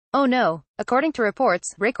Oh no. According to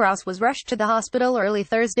reports, Rick Ross was rushed to the hospital early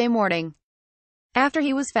Thursday morning after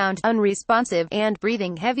he was found unresponsive and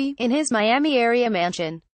breathing heavy in his Miami area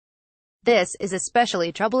mansion. This is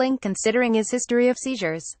especially troubling considering his history of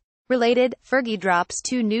seizures. Related, Fergie drops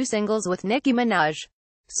 2 new singles with Nicki Minaj.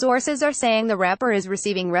 Sources are saying the rapper is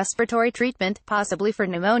receiving respiratory treatment, possibly for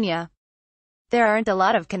pneumonia. There aren't a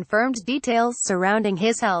lot of confirmed details surrounding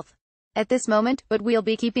his health at this moment, but we'll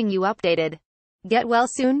be keeping you updated. Get well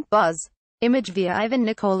soon, Buzz. Image via Ivan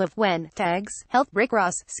Nicole of When, tags, Health Rick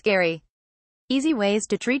Ross, Scary. Easy ways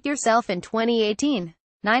to treat yourself in 2018.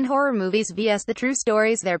 9 horror movies vs the true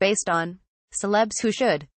stories they're based on. Celebs who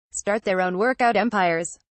should start their own workout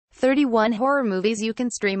empires. 31 horror movies you can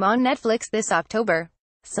stream on Netflix this October.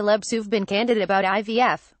 Celebs who've been candid about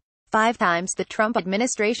IVF. 5 times the Trump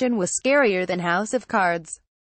administration was scarier than House of Cards.